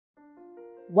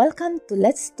Welcome to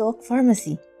Let's Talk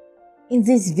Pharmacy. In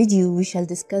this video, we shall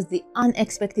discuss the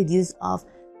unexpected use of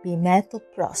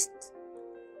Bimatoprost.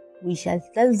 We shall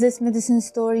tell this medicine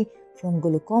story from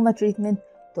glaucoma treatment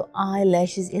to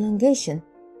eyelashes elongation.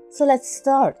 So let's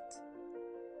start.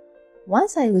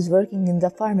 Once I was working in the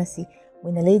pharmacy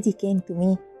when a lady came to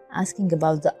me asking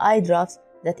about the eye drops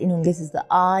that elongates the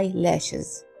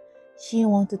eyelashes. She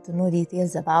wanted to know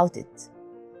details about it.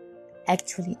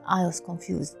 Actually, I was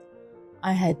confused.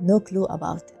 I had no clue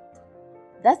about it.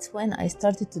 That's when I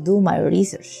started to do my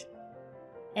research.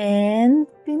 And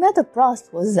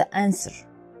Bimatoprost was the answer.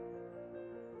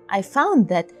 I found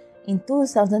that in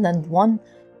 2001,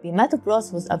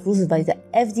 Bimatoprost was approved by the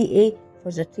FDA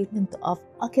for the treatment of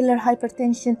ocular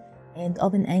hypertension and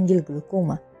open-angle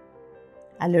glaucoma.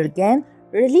 Allergan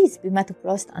released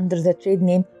Bimatoprost under the trade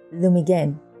name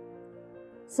Lumigan.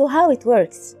 So how it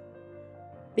works?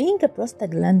 Being a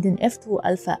prostaglandin F2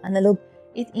 alpha analog,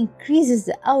 it increases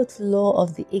the outflow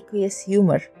of the aqueous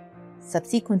humor,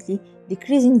 subsequently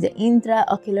decreasing the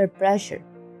intraocular pressure,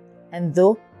 and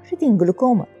though treating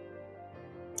glaucoma.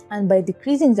 And by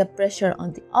decreasing the pressure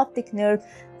on the optic nerve,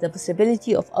 the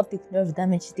possibility of optic nerve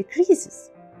damage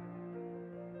decreases.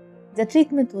 The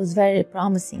treatment was very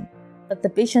promising, but the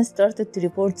patients started to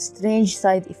report strange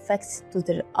side effects to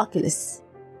their oculus.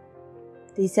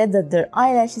 They said that their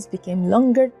eyelashes became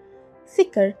longer,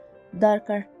 thicker,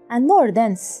 darker, and more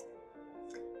dense.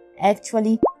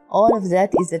 Actually, all of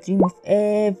that is the dream of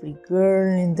every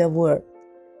girl in the world.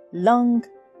 Long,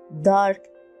 dark,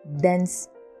 dense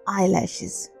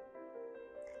eyelashes.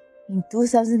 In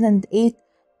 2008,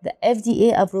 the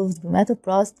FDA approved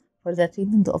Bimatoprost for the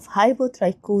treatment of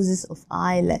hypotrichosis of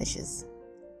eyelashes.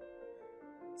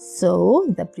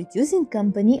 So, the producing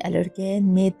company Allergan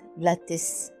made blood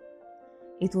tests.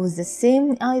 It was the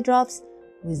same eye drops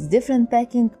with different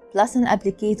packing plus an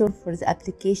applicator for the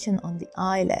application on the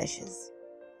eyelashes.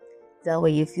 The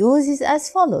way of use is as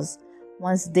follows: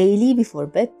 once daily before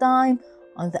bedtime,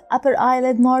 on the upper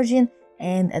eyelid margin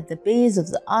and at the base of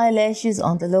the eyelashes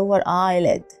on the lower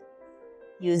eyelid.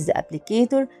 Use the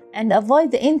applicator and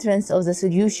avoid the entrance of the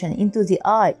solution into the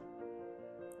eye.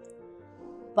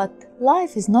 But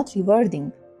life is not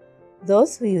rewarding.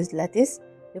 Those who used lattice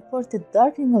reported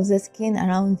darkening of the skin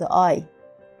around the eye.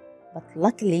 But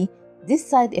luckily, this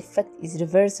side effect is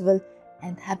reversible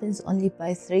and happens only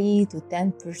by 3 to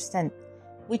 10%,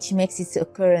 which makes its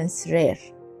occurrence rare.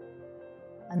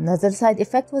 Another side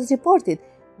effect was reported,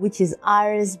 which is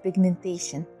iris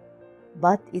pigmentation,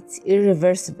 but it's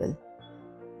irreversible.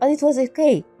 But it was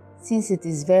okay, since it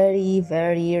is very,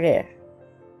 very rare.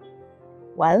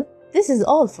 Well, this is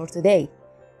all for today.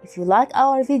 If you like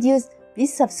our videos,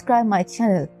 please subscribe my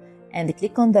channel and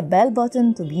click on the bell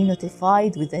button to be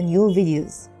notified with the new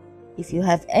videos. If you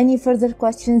have any further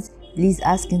questions, please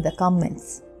ask in the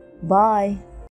comments. Bye!